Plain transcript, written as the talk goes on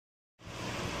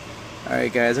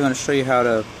Alright guys, I'm going to show you how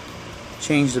to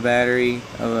change the battery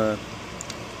of a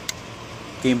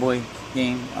Game Boy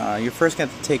game. You're first going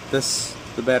to have to take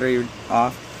the battery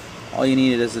off. All you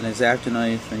need is an exacto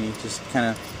knife, and you just kind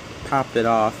of pop it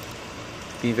off.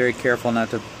 Be very careful not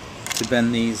to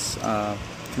bend these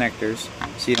connectors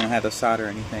so you don't have to solder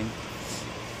anything.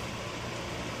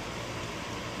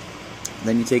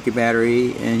 Then you take your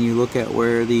battery and you look at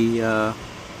where the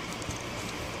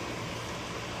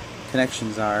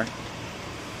connections are.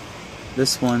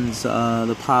 This one's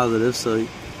the positive, so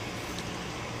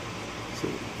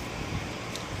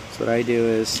what I do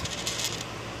is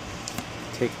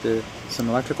take some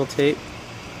electrical tape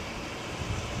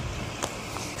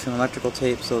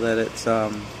so that it's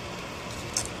on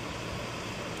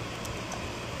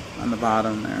the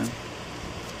bottom there,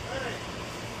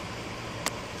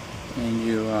 and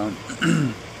you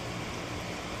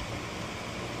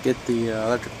get the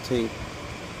electrical tape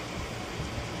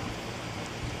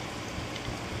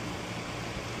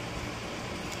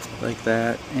like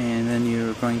that, and then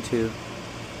you're going to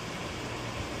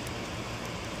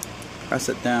press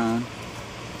it down,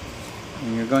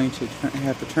 and you're going to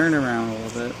have to turn around a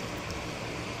little bit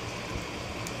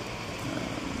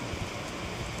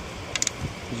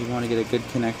because you want to get a good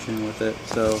connection with it.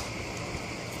 So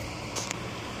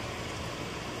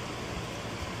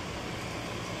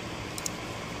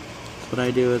what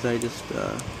I do is I just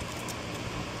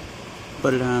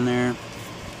put it on there,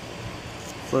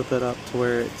 flip it up to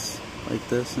where it's like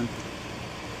this, and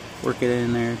work it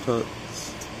in there until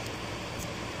it's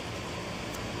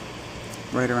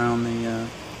right around the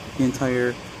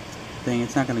entire thing.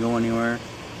 It's not going to go anywhere.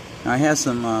 Now I have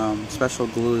some special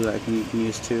glue that you can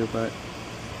use too, but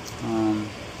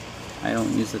I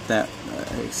don't use it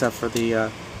except for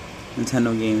the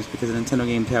Nintendo games, because the Nintendo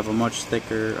games have a much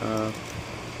thicker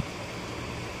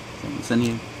things. Then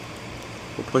you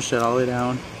will push it all the way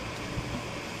down.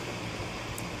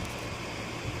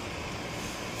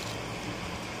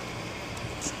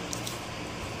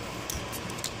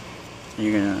 And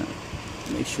you're gonna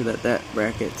make sure that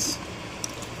bracket's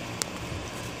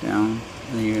down,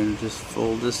 and then you're gonna just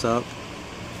fold this up.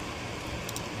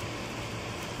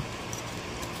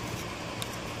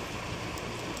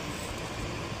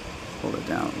 Hold it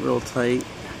down real tight.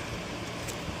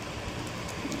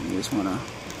 You just want to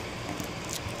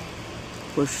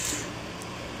push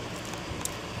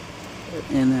it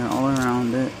in there all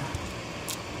around it.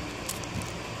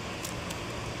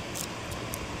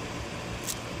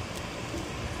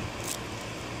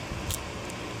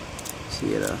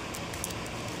 See it,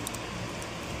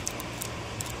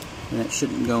 and it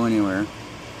shouldn't go anywhere.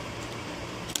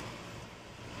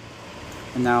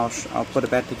 And now I'll put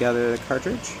it back together, the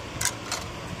cartridge. So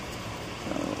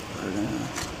we're gonna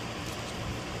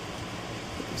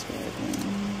put this back in.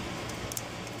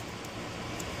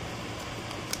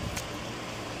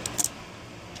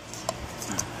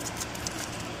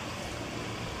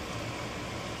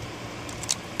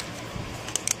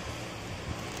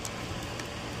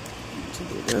 To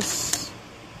do this.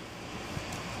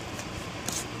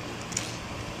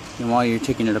 And while you're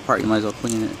taking it apart, you might as well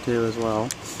clean it too as well,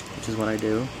 which is what I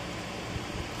do.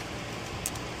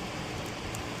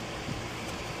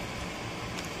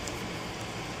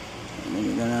 And then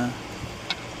you're gonna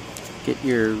get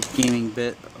your gaming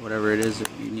bit, whatever it is that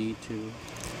you need to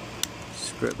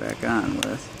screw it back on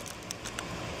with.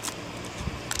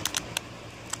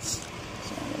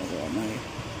 So I'm gonna grab my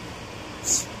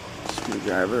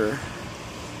screwdriver.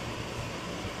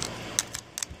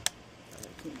 I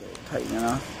can get it tight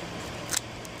enough.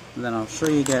 And then I'll show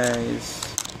you guys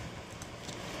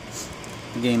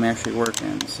the game actually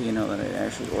working, so you know that it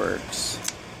actually works.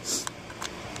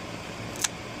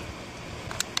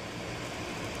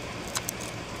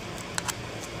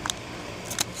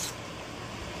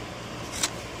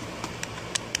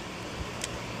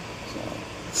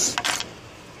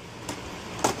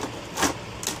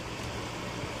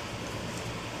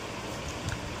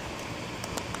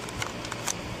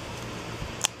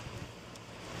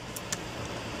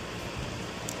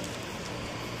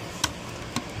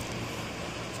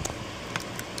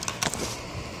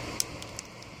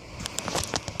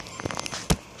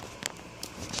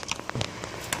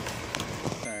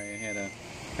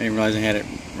 I didn't realize I had it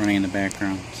running in the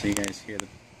background, so you guys hear the...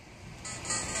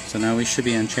 So now we should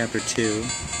be on chapter 2.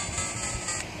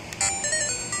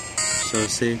 So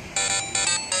see?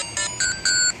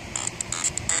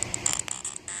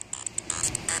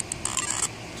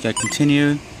 You got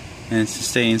continue, and it's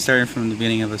starting from the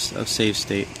beginning of a save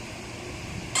state.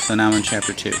 So now I'm in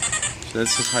chapter 2. So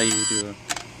this is how you do a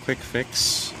quick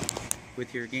fix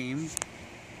with your game.